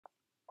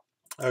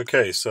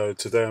Okay, so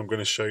today I'm going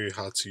to show you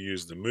how to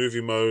use the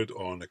movie mode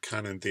on a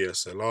Canon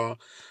DSLR.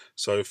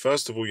 So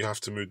first of all, you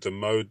have to move the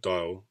mode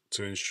dial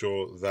to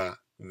ensure that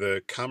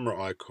the camera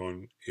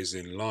icon is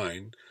in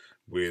line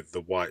with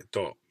the white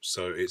dot.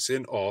 So it's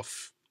in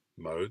off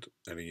mode,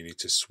 and then you need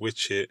to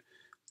switch it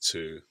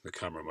to the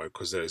camera mode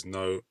because there is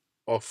no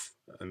off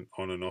and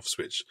on and off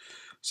switch.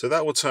 So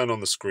that will turn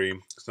on the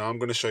screen. Now I'm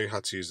going to show you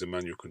how to use the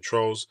manual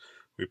controls.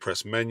 We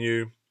press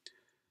menu.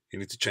 You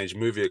need to change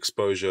movie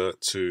exposure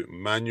to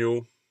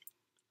manual.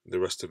 The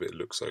rest of it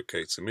looks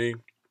okay to me.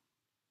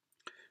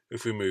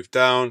 If we move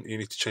down, you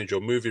need to change your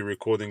movie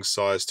recording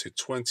size to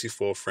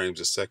 24 frames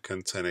a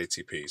second,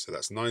 1080p. So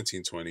that's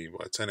 1920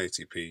 by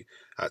 1080p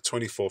at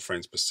 24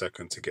 frames per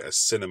second to get a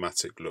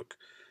cinematic look.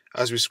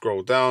 As we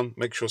scroll down,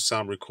 make sure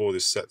sound record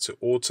is set to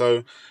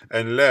auto,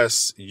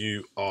 unless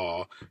you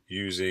are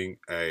using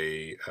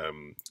a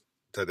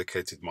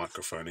dedicated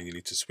microphone and you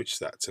need to switch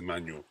that to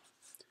manual.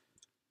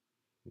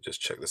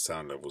 Just check the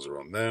sound levels are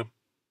on there.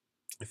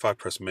 If I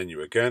press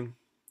menu again,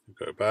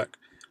 go back,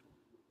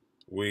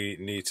 we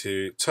need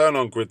to turn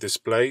on grid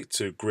display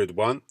to grid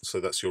 1, so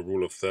that's your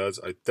rule of thirds.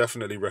 I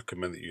definitely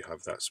recommend that you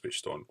have that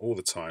switched on all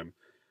the time.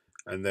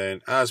 And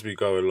then as we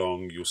go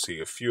along, you'll see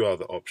a few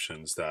other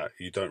options that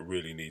you don't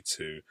really need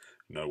to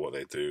know what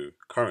they do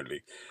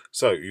currently.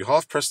 So you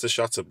half press the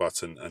shutter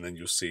button and then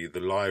you'll see the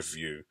live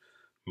view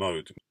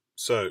mode.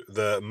 So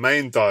the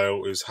main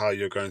dial is how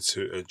you're going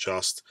to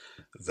adjust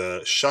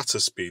the shutter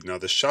speed. Now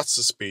the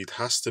shutter speed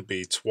has to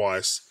be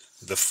twice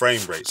the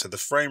frame rate. So the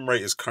frame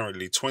rate is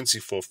currently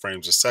 24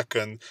 frames a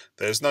second.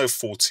 There's no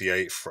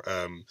 48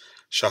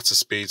 shutter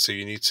speed, so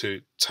you need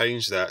to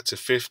change that to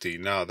 50.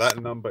 Now that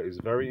number is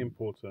very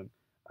important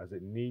as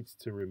it needs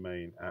to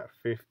remain at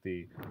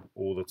 50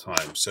 all the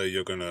time. So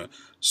you're going to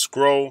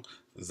scroll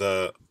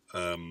the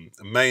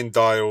main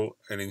dial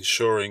and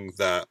ensuring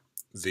that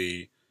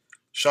the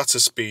shutter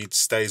speed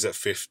stays at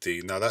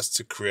 50. Now that's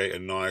to create a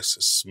nice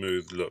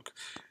smooth look.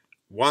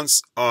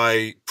 Once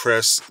I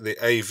press the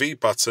AV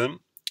button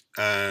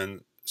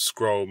and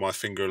scroll my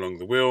finger along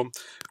the wheel,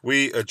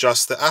 we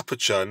adjust the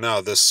aperture. Now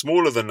the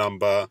smaller the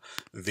number,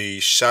 the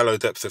shallow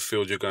depth of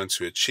field you're going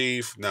to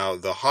achieve. Now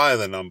the higher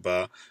the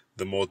number,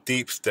 the more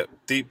deep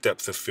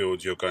depth of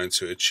field you're going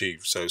to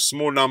achieve. So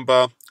small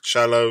number,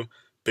 shallow;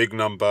 big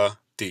number,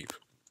 deep.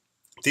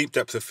 Deep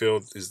depth of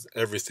field is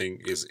everything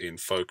is in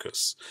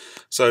focus.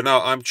 So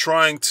now I'm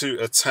trying to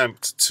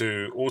attempt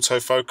to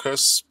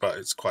autofocus, but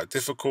it's quite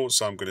difficult,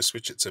 so I'm going to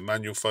switch it to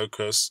manual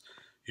focus.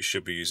 You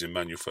should be using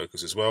manual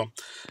focus as well.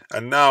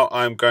 And now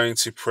I'm going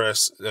to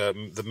press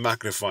the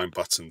magnifying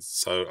button.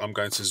 So I'm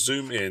going to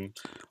zoom in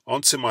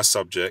onto my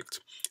subject,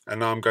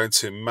 and now I'm going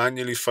to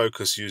manually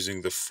focus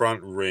using the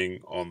front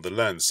ring on the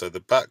lens. So the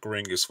back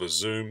ring is for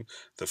zoom,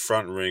 the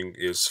front ring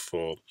is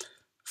for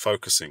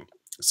focusing.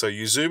 So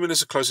you zoom in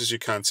as close as you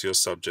can to your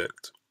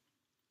subject,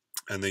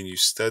 and then you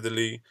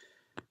steadily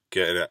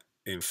get it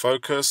in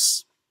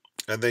focus,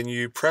 and then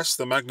you press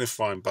the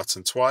magnifying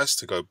button twice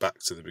to go back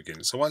to the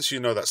beginning. So once you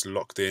know that's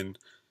locked in,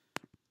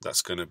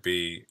 that's going to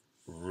be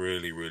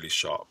really, really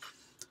sharp.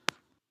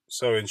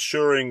 So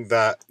ensuring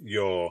that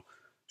your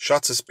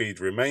shutter speed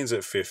remains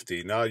at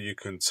 50, now you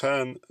can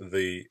turn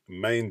the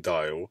main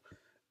dial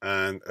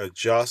and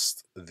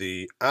adjust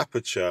the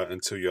aperture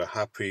until you're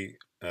happy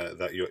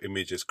that your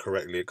image is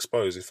correctly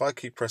exposed. If I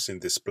keep pressing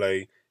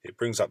display, it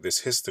brings up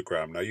this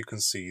histogram. Now you can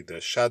see the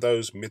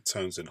shadows,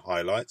 midtones and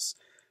highlights.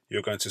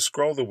 You're going to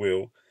scroll the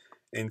wheel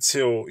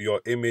until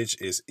your image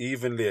is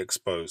evenly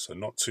exposed, so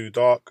not too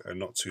dark and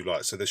not too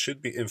light. So there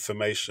should be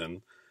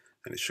information,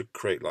 and it should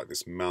create like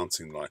this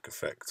mountain-like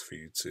effect for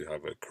you to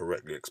have a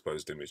correctly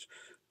exposed image.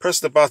 Press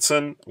the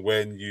button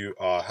when you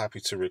are happy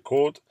to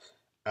record,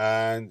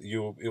 and it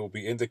will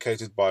be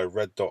indicated by a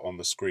red dot on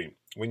the screen.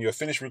 When you're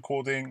finished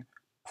recording,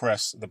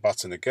 press the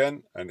button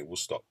again and it will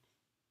stop.